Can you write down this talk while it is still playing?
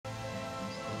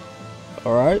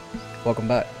Alright, welcome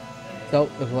back. So,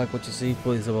 if you like what you see,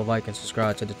 please leave a like and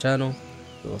subscribe to the channel.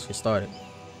 So let's get started.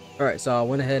 Alright, so I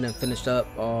went ahead and finished up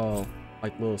all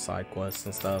like little side quests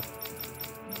and stuff.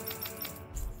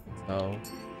 So,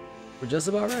 we're just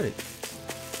about ready.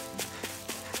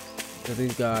 So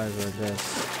these guys are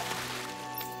just...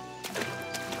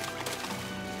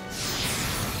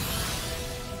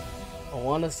 I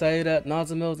want to say that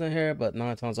Nazamil's in here, but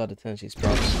 9 times out of 10 she's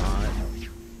probably not.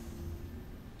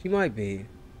 She might be.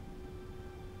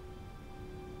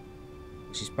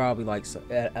 She's probably like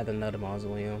at another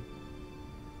mausoleum.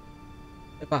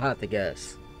 If I had to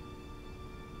guess.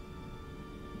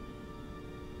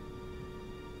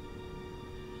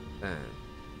 Man.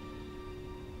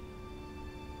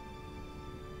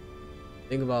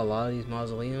 Think about a lot of these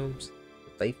mausoleums.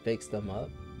 If they fix them up.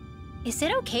 Is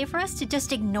it okay for us to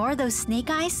just ignore those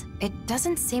snake eyes? It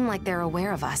doesn't seem like they're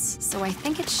aware of us, so I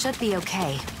think it should be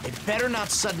okay. They better not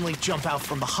suddenly jump out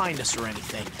from behind us or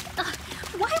anything.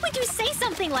 Why would you say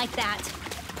something like that?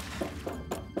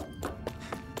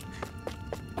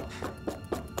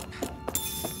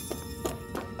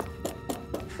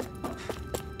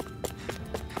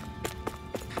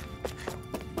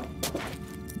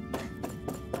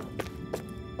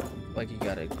 Like you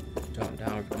gotta jump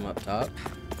down from up top.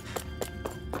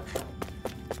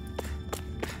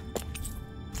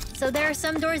 So there are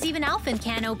some doors even Alphen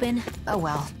can't open. Oh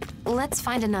well, let's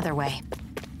find another way.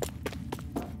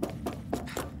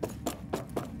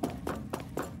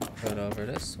 Head over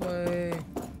this way.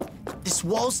 This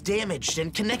wall's damaged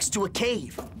and connects to a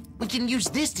cave. We can use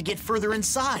this to get further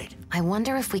inside. I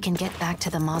wonder if we can get back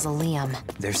to the mausoleum.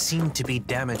 There seem to be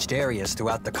damaged areas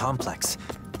throughout the complex.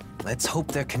 Let's hope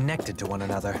they're connected to one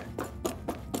another.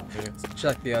 Let's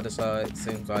check the other side.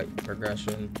 Seems like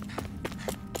progression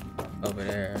over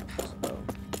there. So.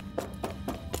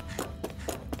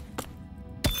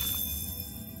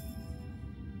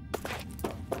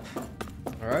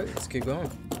 Alright, let's keep going.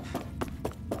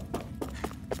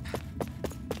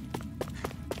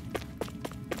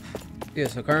 Yeah,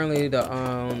 so currently the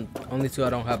only two I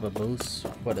don't have a boost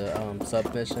for the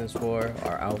submissions for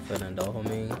are Alphen and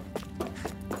Dahnan.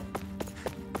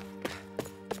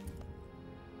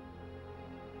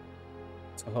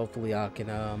 So hopefully I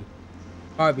can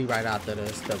probably be right after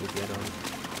this that we get them.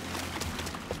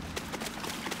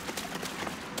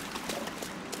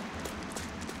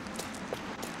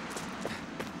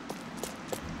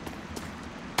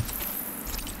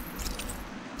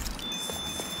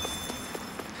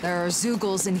 There are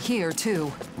Zoogles in here,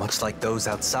 too. Much like those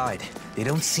outside, they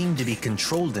don't seem to be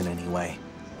controlled in any way.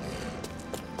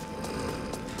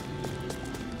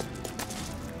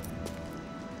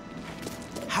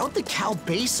 How'd the Cal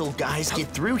Basal guys get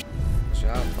through?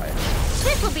 Job fighter.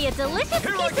 This will be a delicious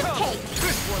piece of cake.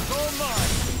 This one's all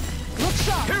mine! Look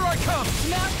sharp! Here I come!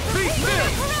 Be still!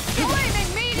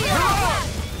 Flaming meteor!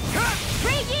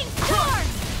 Raging storm!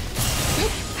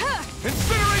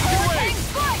 Incinerate your way!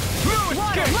 Blue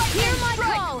escape! Hear my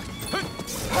call!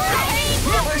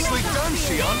 Nicely done,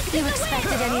 Shion! You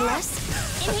expected any less?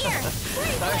 In here!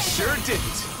 I sure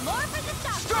didn't! More for the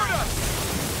stop! Start us!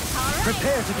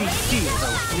 Prepare to be sealed, O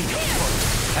fleet of foot.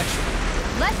 Excellent.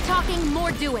 Less talking,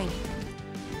 more doing.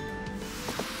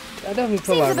 I definitely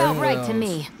feel Seems like about Renan right to Lord's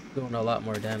me. doing a lot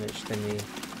more damage than me,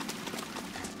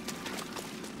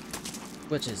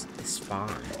 which is fine,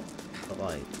 but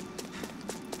like.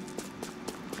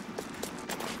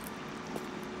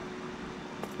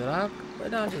 Where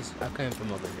did I came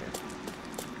from over here.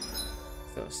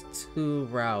 So it's 2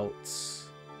 routes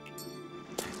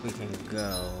we can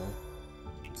go.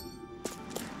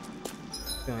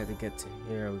 We have to get to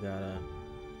here. We gotta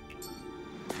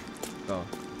go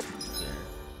here.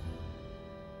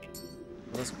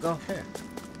 Let's go here.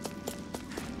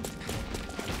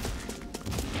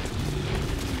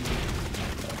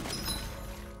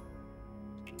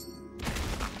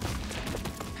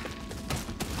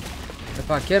 If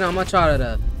I can, I'm gonna try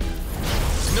to.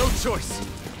 No choice!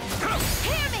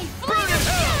 Hear me! Flaming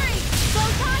fury!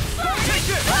 Photon burst! Take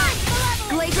it!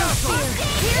 Blazing spear.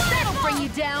 Here's that'll bring you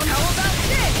down. How about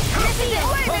this? This is it! I'm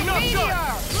Flaming not meteor!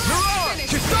 done! Mirage!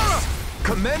 Kisara!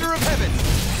 Commander of Heaven!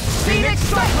 Phoenix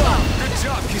Cyclone! Good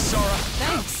job, Kisara!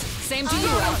 Thanks. Same to you,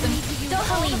 Alphen.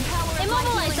 Dahnan,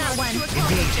 immobilize that one!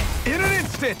 In an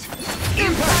instant!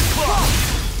 Impact Claw!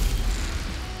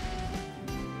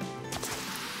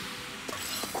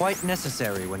 Quite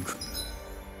necessary when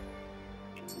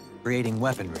creating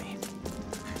weaponry.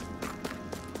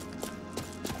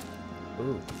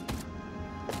 Ooh.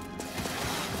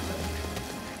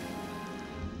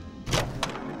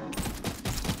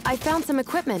 I found some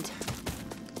equipment.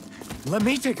 Let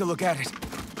me take a look at it.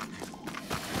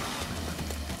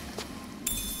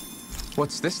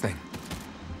 What's this thing?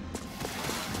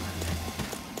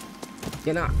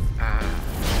 You're not.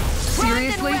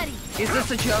 Seriously? Is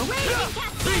this a joke? Be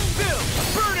still!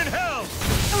 Burn in hell!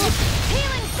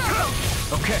 Healing circle!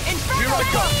 Okay, Inferno here I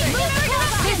come!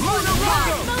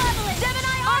 Malevolent!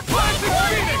 Gemini Classic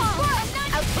Phoenix!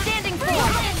 Outstanding form!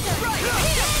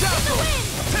 Dazzle!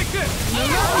 Take this!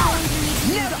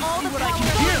 Use all the power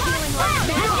of healing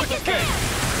light. Magic advance!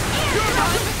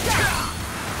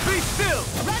 Be still!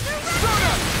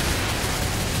 Soda!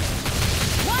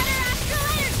 Water astral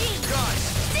energy! Guys,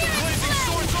 the blazing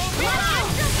sword's over!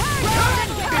 Red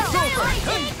astral purge!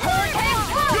 It's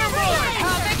over! You're mine!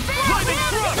 Lightning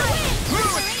thrust! No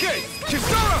escape!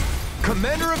 Kisora!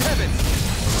 Commander of Heavens!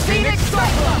 Phoenix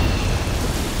Cyclone!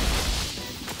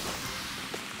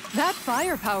 That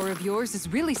firepower of yours is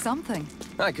really something.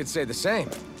 I could say the same.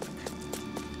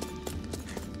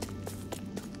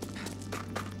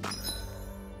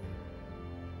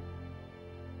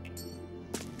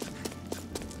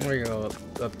 Where you go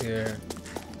up here?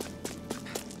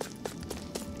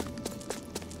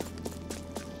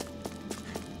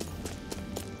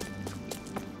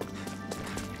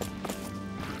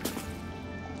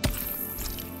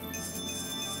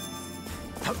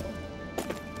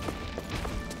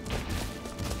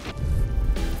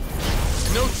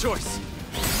 No choice!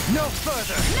 No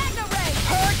further! Magna ray!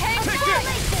 Hurricane Take this!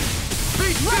 formation!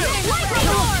 Be still! Lightning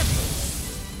orb!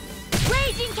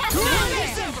 Raging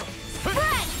cascade!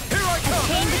 Spread! Here I come!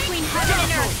 Chain between heaven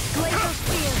and earth! Glacial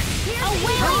spear! A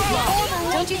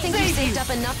whale! Don't you think you saved up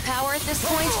enough power at this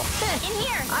point? In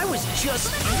here! I was just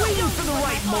waiting for the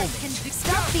right moment.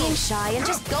 Stop being shy and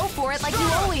just go for it like you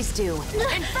always do.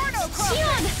 Inferno cloak!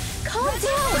 Xion, calm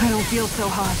down. I don't feel so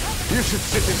hot. You should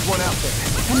sit this one out there.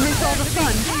 And miss all the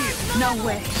fun. No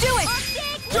way. Do it!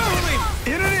 Totally!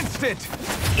 In an instant!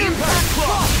 Impact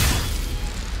Claw!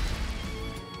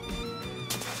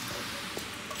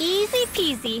 Easy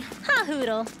peasy. Ha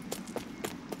hoodle.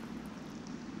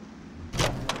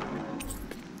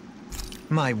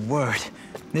 My word,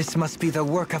 this must be the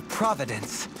work of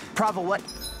Providence. Prava what?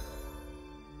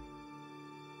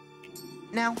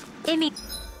 Now? It means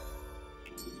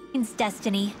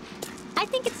destiny. I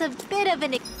think it's a bit of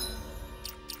an...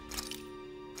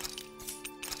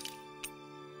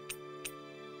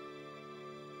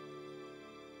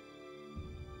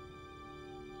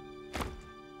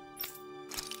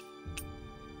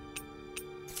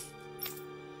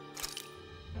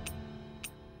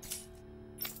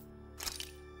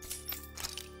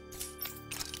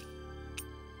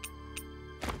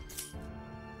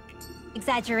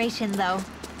 exaggeration, though.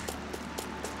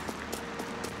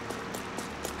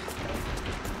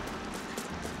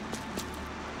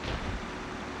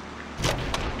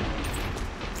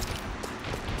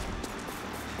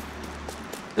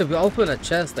 If you open a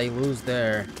chest, they lose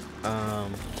their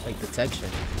like detection.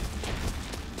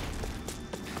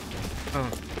 Oh,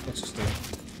 interesting.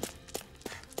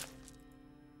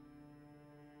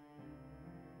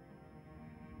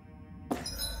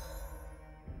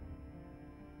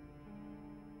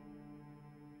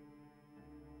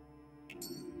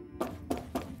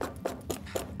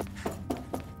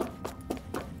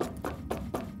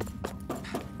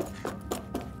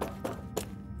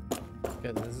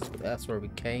 Yeah, that's where we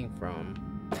came from.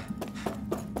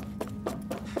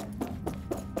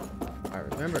 If I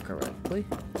remember correctly.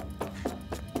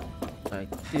 I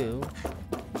do.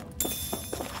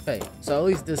 Okay, so at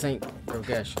least this ain't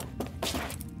progression.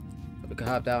 We can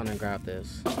hop down and grab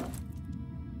this.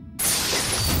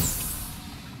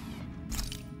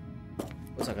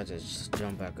 Looks like I just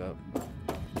jump back up.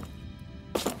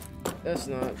 That's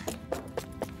not.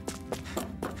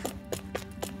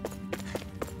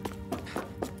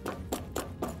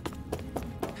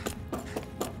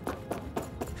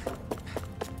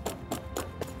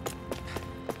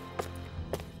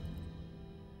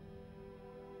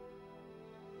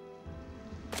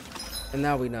 And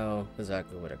now we know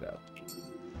exactly where to go.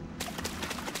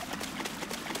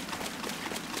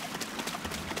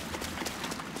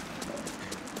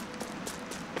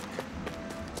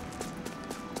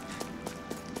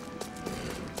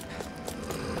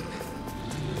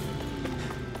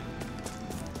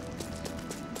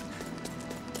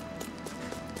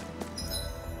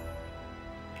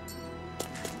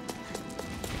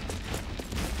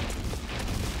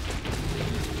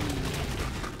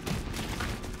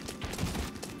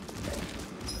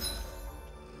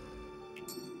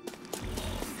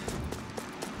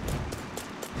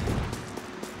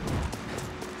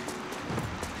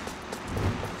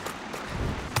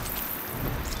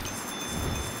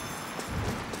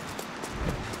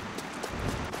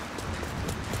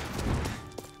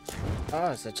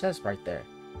 Oh, it's a chest right there.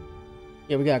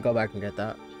 Yeah, we gotta go back and get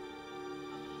that.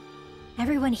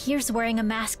 Everyone here's wearing a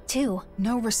mask too.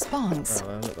 No response.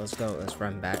 Let's go. Let's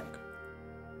run back.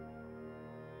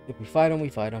 If we fight them, we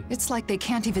fight them. It's like they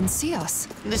can't even see us.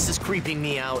 This is creeping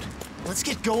me out. Let's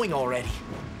get going already.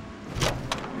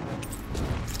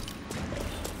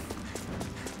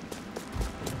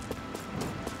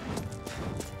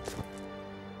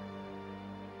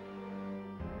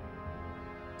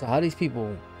 So how these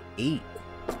people eat?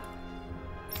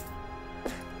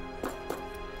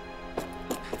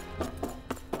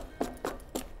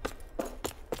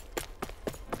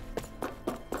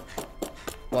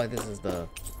 Why this is the...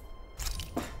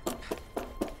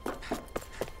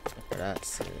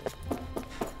 That's it.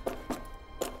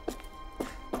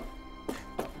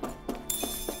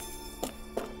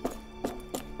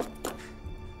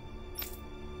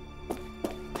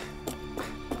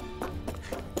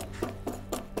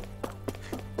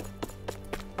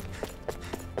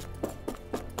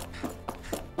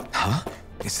 Huh?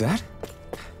 Is that?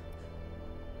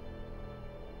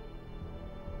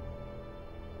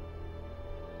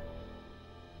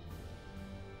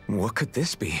 What could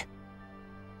this be?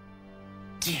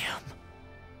 Damn.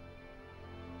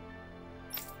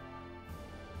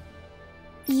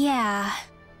 Yeah.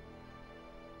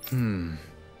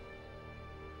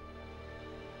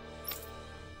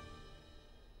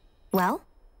 Well?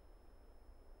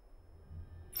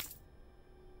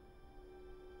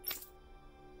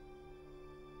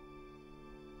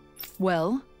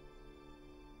 Well?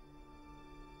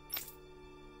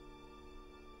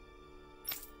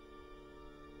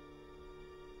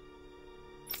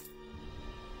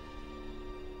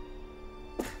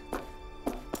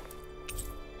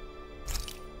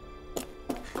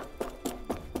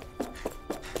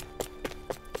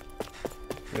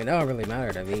 I mean, that don't really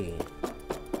matter to me.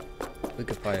 We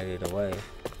could fight it either way.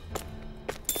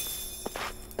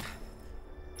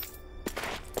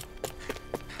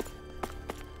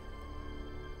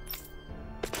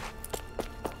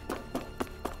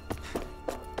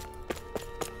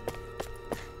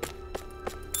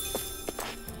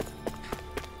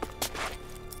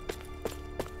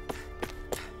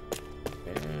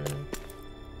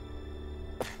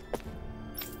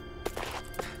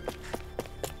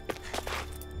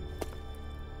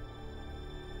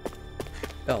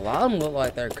 A lot of them look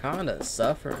like they're kind of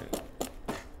suffering.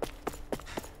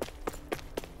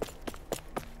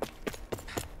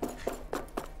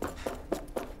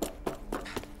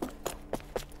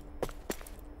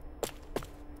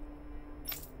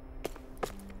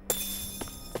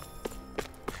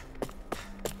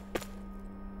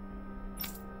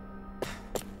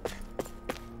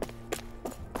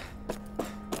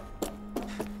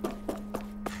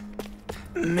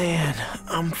 Man,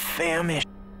 I'm famished.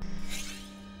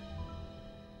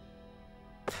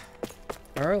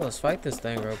 Alright, let's fight this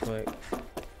thing real quick.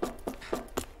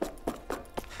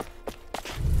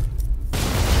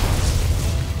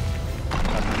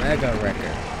 A mega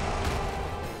record.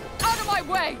 Out of my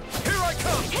way! Here I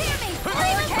come! Hear me!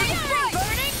 Hurricane strike!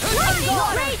 Burning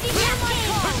flame! Raging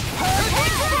volcano!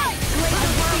 Hurricane strike! Blaze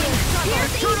of warrior!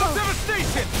 Here's Eternal evil!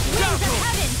 devastation! Winds of Dazzle!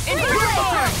 heaven!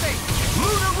 Inferno!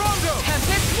 Lunar Rondo!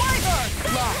 Tempest Wyvern!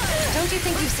 Look, don't you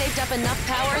think you've saved up enough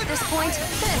power at this point?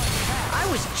 I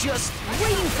was just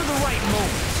waiting for the right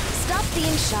moment. Stop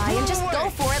being shy and just go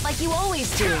for it like you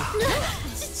always do.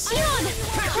 Shion!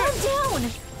 Calm down!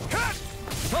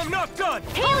 I'm not done!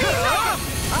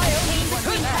 I only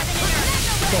between heaven and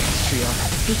earth!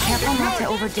 Be careful not to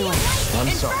overdo it. I'm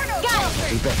sorry. Got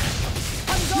it! Be better.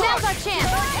 Now's our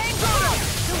chance!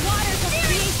 The waters of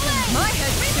creation! My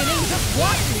head's spinning just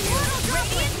watching you!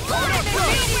 Radiant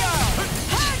meteor!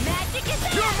 Magic is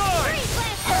out! You're mine!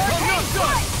 Freeze blast! I'm not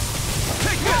done!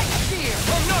 Take this! Here!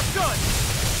 I'm not done!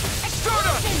 Start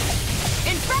up!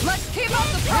 In front! Let's keep up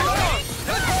the pressure!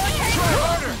 Try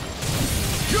harder!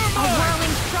 You're A mine!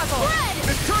 whirling struggle!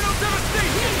 Eternal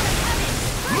devastation!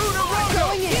 Lunar Rondo!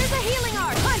 Going in! Here's a healing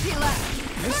art! Plenty left!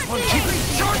 This one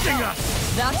keeps charging us!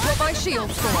 That's what my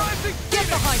shield's for! Get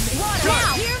behind me!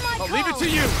 Now! Hear my I'll leave it to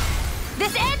you!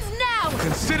 This ends now!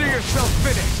 Consider yourself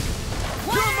finished!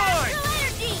 You're mine!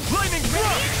 Energy! Lightning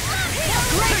thrust!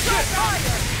 Great Take it!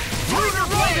 fire! Lunar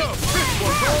Rondo! This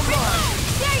one's all mine!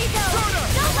 There you go! Soda!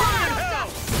 No Burn in more! hell!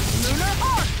 Lunar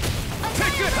arc!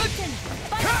 Take it! Annihilation!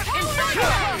 By the Cut! power of Cut!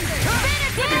 God! Cut!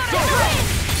 Vanity! It's over!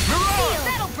 Mirage!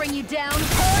 That'll bring you down!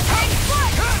 Hurricane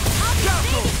strike! I'll be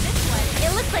Dazzle! saving this one!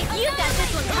 It looks like you've got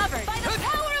this one covered! By the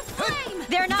power of flame!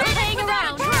 They're not playing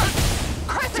around!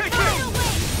 Take it!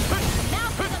 Now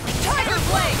for the Tiger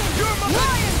Blade! You're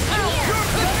mine! You're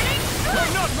finished!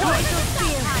 I'm not done!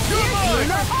 You're mine!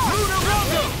 Lunar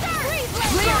Rondo!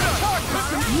 Leon Torque!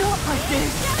 Not like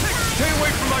this! Stay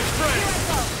away from my friend!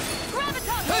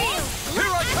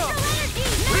 Here I come!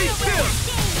 Be still!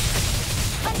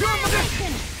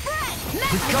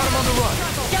 We've got him on the run!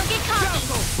 Don't get cocky!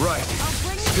 Right.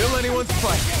 Still anyone's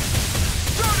fight.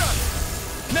 Start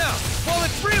now, while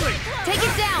it's reeling! Take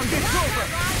it down! It's over!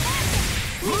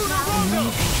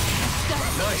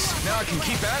 Nice, now I can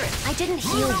keep at it. I didn't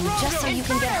heal you just so you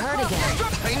can get hurt again.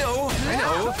 I know.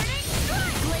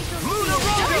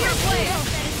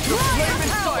 The flame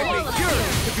inside me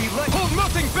yearns to be let. Hold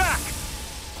nothing back!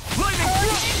 Lightning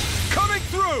strike coming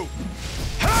through!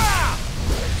 Ha!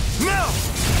 Now!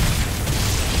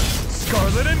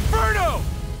 Scarlet Inferno!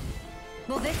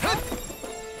 Will this help?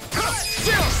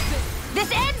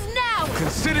 This ends now!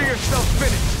 Consider yourself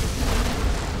finished!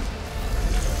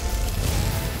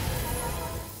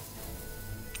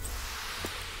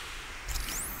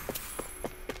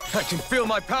 I can feel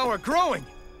my power growing!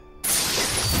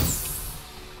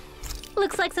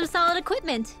 Looks like some solid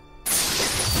equipment.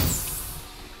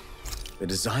 The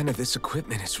design of this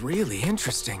equipment is really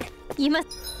interesting. You must...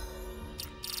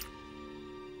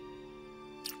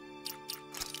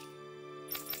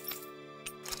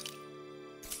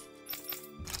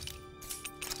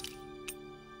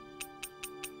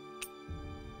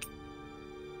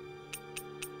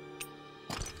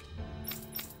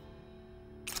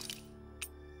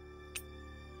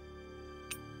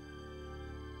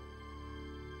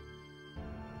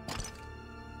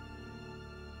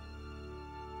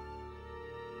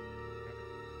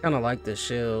 Kind of like this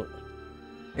shield,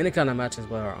 and it kind of matches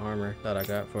with our armor that I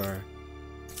got for her.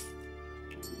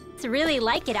 really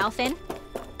like it, Alphen.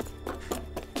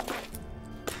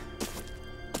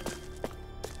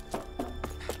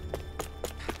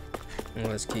 And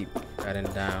let's keep adding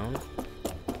down.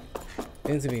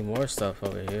 Seems to be more stuff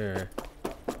over here.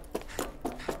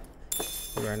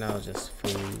 Right now it's just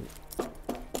food.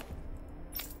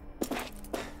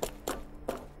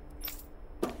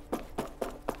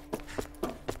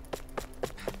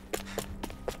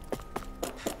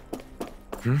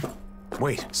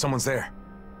 Wait, someone's there.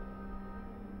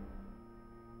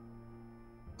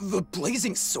 The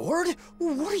blazing sword?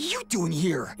 What are you doing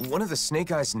here? One of the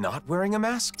Snake Eyes not wearing a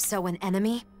mask? So an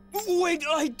enemy? Wait,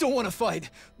 I don't want to fight.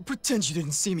 Pretend you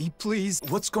didn't see me, please.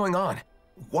 What's going on?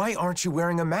 Why aren't you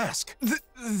wearing a mask?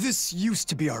 This used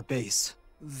to be our base.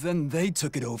 Then they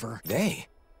took it over. They?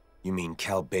 You mean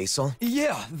Cal Basel?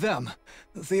 Yeah, them.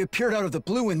 They appeared out of the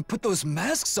blue and put those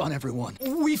masks on everyone.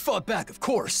 We fought back, of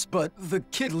course, but the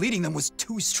kid leading them was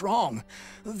too strong.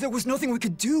 There was nothing we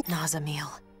could do. Nazamil.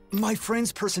 My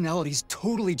friends' personalities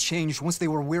totally changed once they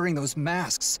were wearing those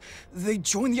masks. They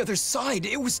joined the other side.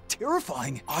 It was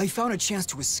terrifying. I found a chance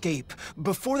to escape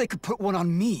before they could put one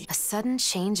on me. A sudden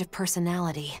change of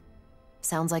personality.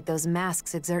 Sounds like those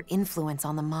masks exert influence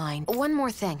on the mind. One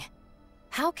more thing.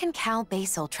 How can Cal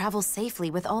Basel travel safely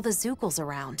with all the Zeugles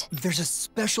around? There's a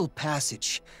special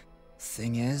passage.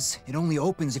 Thing is, it only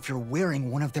opens if you're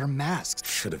wearing one of their masks.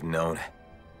 Should have known.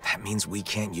 That means we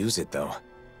can't use it, though.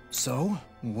 So,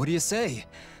 what do you say?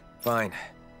 Fine.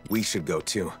 We should go,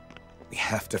 too. We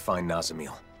have to find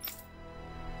Nazamil.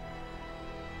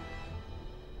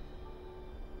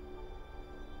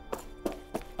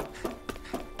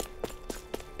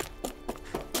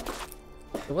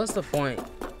 So what's the point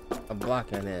of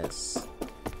blocking this?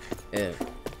 If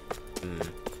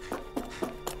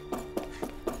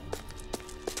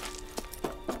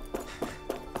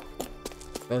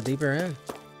go deeper in.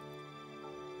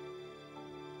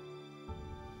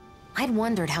 I'd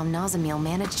wondered how Nazamil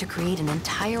managed to create an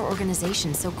entire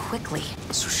organization so quickly.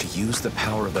 So she used the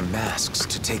power of the masks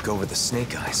to take over the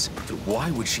Snake Eyes. But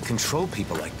why would she control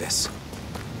people like this?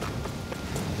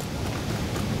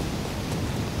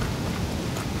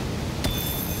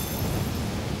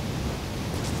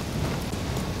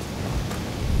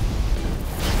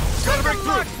 Gotta break through!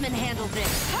 Marksman handled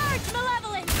this. Purge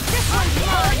malevolence! This one's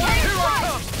yours! Here I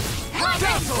come!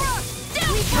 Dazzle!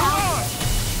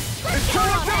 It's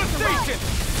total devastation!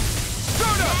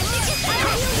 Soda!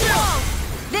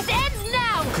 This ends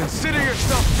now! Consider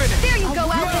yourself finished! There you go,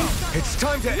 Alphen! It's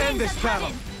time to end this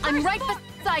battle! I'm right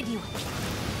beside you.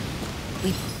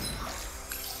 We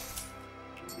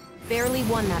barely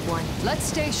won that one. Let's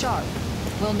stay sharp.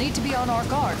 We'll need to be on our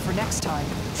guard for next time.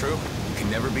 True. You can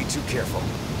never be too careful.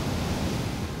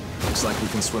 Looks like we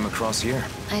can swim across here.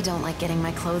 I don't like getting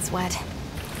my clothes wet,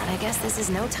 but I guess this is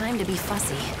no time to be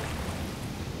fussy.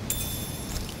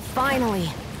 Finally!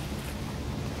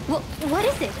 Well, what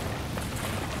is it?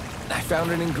 I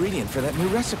found an ingredient for that new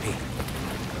recipe.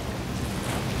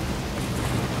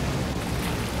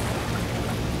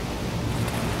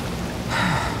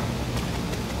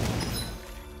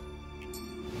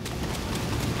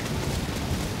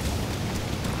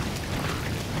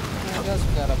 guess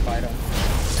we gotta fight him.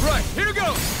 Right, here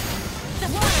goes!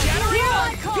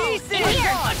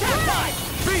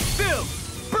 Be still!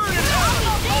 Burn it out!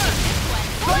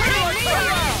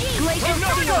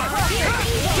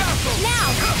 Now!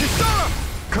 Kisara!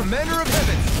 Commander of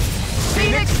Heavens!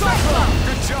 Phoenix Cyclone!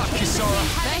 Good job, Kisara!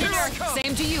 Here I come!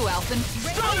 Same to you, Alphen.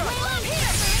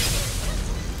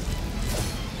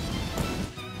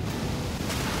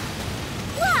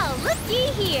 Well,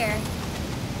 looky here.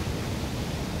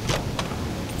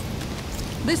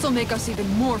 This'll make us even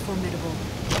more formidable.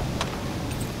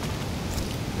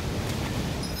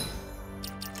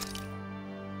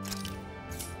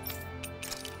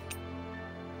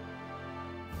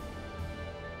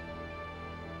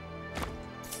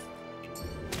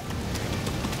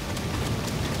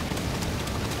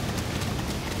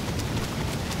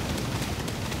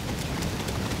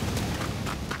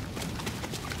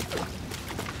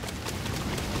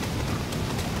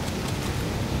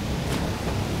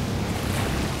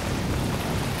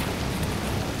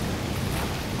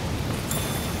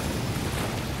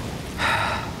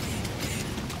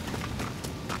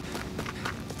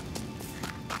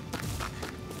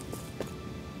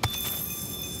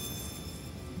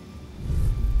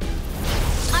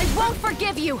 Won't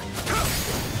forgive you! I'm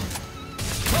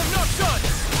not done!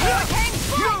 Hurricane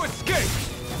No escape!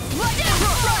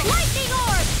 Lightning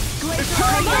orb! It's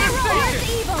time to Glacier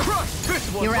evil! Crush this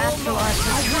one! Your astral arts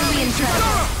are truly incredible.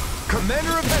 Kisara!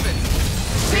 Commander of Heavens!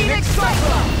 Phoenix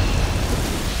Cyclone!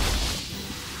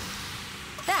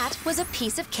 That was a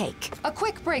piece of cake. A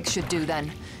quick break should do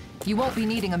then. You won't be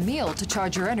needing a meal to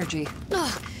charge your energy.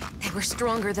 Ugh, they were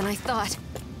stronger than I thought.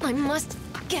 I must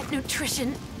get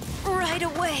nutrition right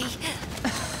away.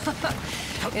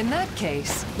 In that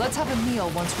case, let's have a meal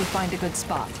once we find a good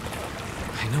spot.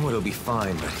 I know it'll be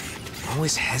fine, but I'm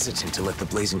always hesitant to let the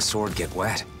blazing sword get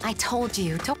wet. I told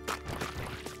you, don't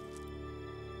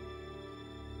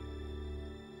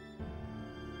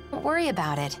worry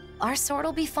about it. Our sword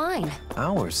will be fine.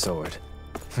 Our sword?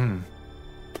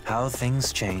 How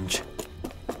things change.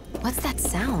 What's that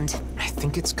sound? I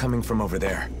think it's coming from over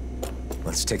there.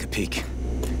 Let's take a peek.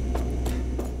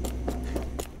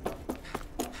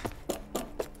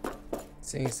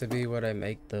 Seems to be where they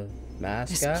make the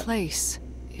mask This at. place,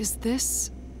 is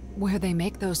this where they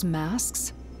make those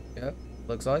masks? Yep,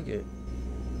 looks like it.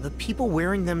 The people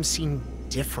wearing them seem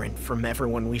different from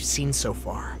everyone we've seen so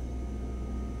far.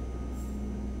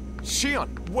 Shion,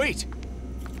 wait!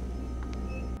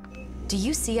 Do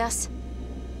you see us?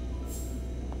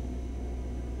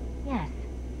 Yes.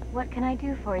 What can I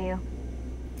do for you?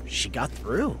 She got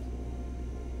through.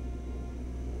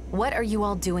 What are you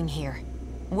all doing here?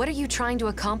 What are you trying to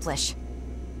accomplish?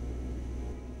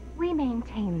 We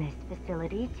maintain this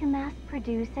facility to mass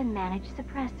produce and manage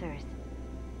suppressors.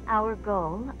 Our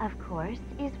goal, of course,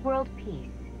 is world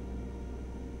peace.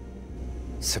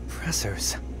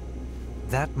 Suppressors.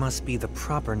 That must be the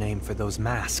proper name for those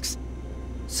masks.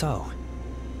 So,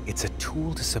 it's a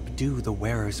tool to subdue the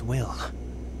wearer's will.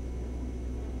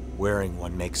 Wearing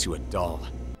one makes you a doll.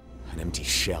 An empty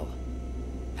shell.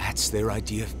 That's their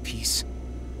idea of peace.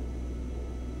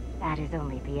 That is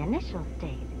only the initial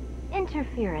state.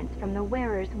 Interference from the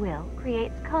wearer's will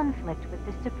creates conflict with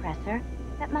the suppressor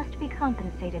that must be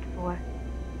compensated for.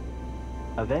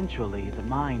 Eventually, the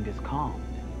mind is calmed,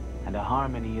 and a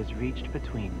harmony is reached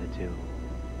between the two.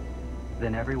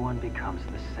 Then everyone becomes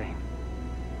the same.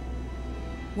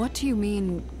 What do you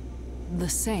mean, the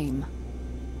same?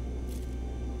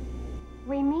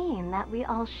 We mean that we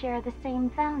all share the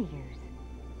same values,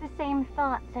 the same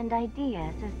thoughts and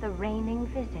ideas as the reigning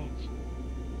visage.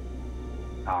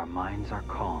 Our minds are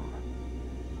calm.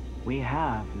 We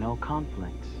have no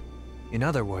conflicts. In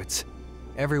other words,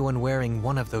 everyone wearing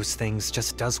one of those things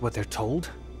just does what they're told?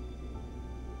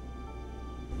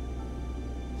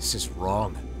 This is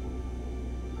wrong.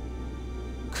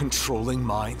 Controlling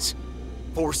minds?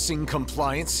 Forcing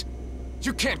compliance?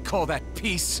 You can't call that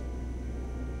peace!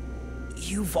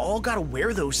 You've all got to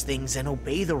wear those things and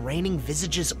obey the reigning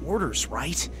visage's orders,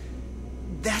 right?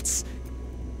 That's...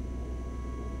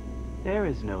 There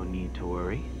is no need to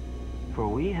worry, for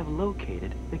we have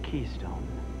located the keystone.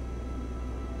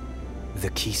 The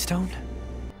keystone?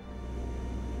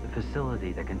 The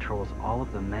facility that controls all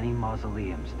of the many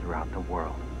mausoleums throughout the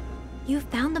world. You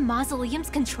found the mausoleum's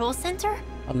control center?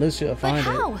 Unless you find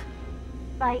it.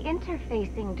 By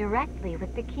interfacing directly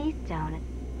with the keystone,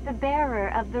 the bearer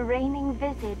of the reigning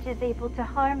visage is able to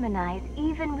harmonize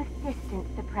even with distant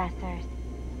suppressors.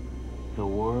 The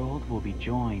world will be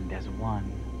joined as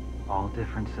one. All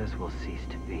differences will cease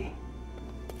to be.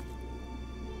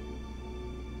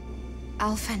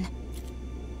 Alphen.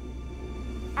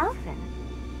 Alphen,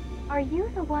 Are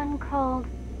you the one called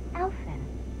Alphen?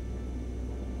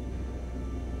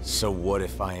 So what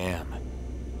if I am?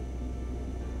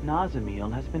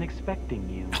 Nazamil has been expecting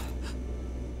you.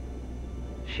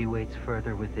 She waits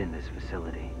further within this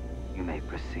facility. You may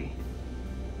proceed.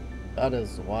 That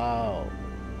is wow.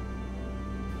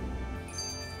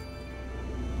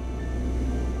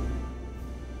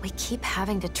 We keep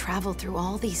having to travel through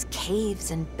all these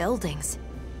caves and buildings.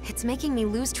 It's making me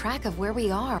lose track of where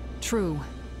we are. True.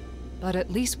 But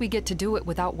at least we get to do it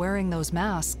without wearing those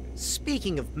masks.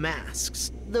 Speaking of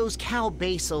masks, those Cal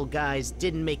Basel guys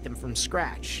didn't make them from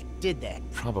scratch, did they?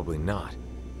 Probably not.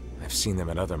 I've seen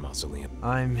them at other mausoleums.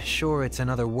 I'm sure it's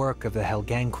another work of the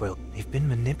Helganquil. They've been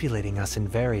manipulating us in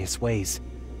various ways.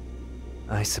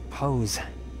 I suppose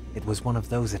it was one of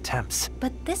those attempts.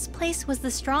 But this place was the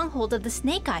stronghold of the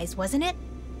Snake Eyes, wasn't it?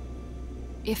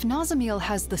 If Nazamil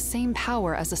has the same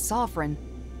power as a sovereign,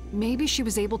 maybe she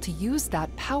was able to use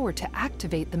that power to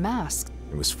activate the masks.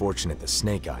 It was fortunate the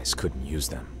Snake Eyes couldn't use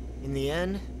them. In the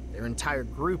end, their entire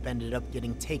group ended up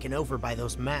getting taken over by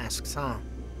those masks, huh?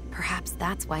 Perhaps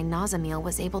that's why Nazamil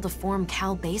was able to form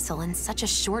Cal Basel in such a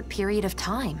short period of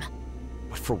time.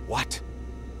 But for what?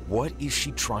 What is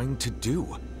she trying to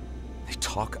do? They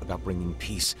talk about bringing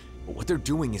peace, but what they're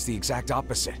doing is the exact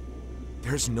opposite.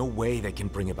 There's no way they can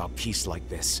bring about peace like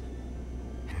this.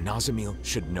 And Nazamil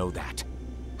should know that.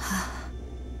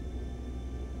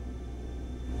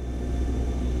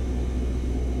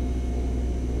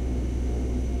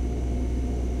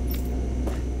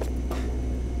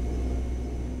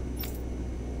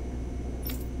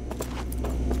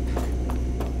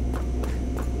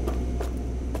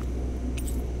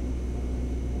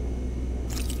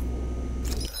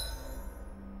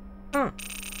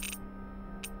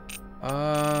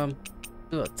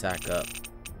 Do attack up.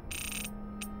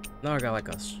 Now I got like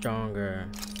a stronger.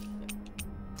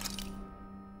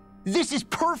 This is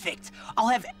perfect! I'll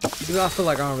have... Because I feel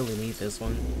like I don't really need this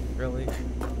one, really.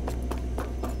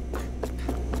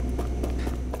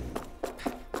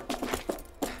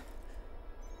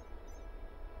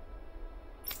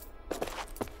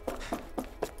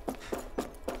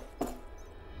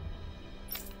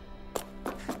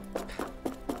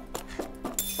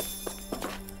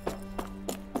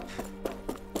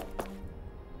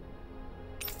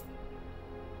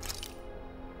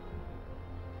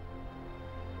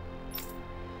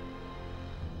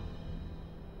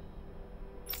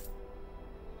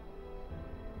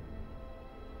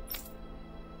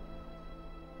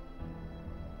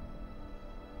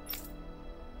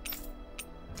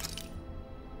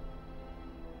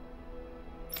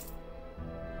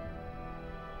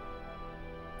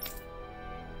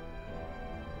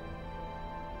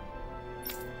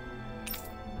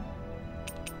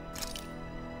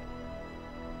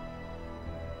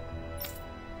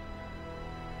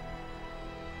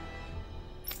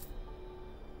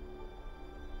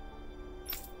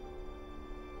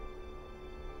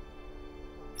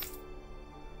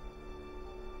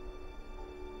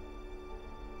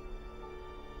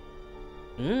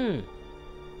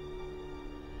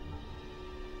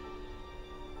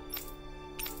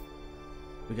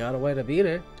 We got a way to beat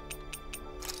her.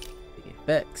 The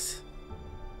effects.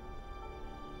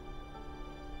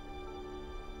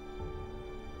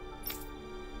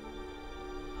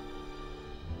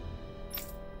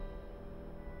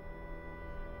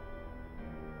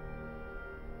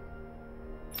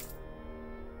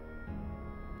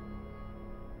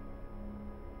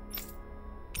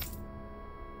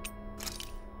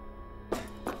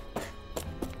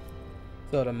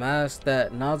 So the mask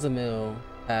that Nazamil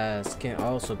has can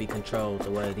also be controlled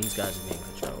the way these guys are being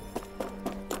controlled.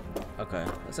 Okay,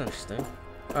 that's interesting.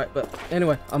 Alright, but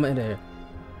anyway, I'm gonna end it here.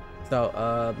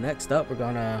 So next up we're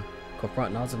gonna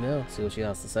confront Nazamil, see what she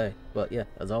has to say. But yeah,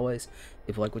 as always,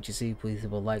 if you like what you see, please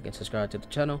leave a like and subscribe to the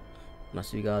channel. And I'll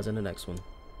see you guys in the next one.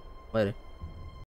 Later.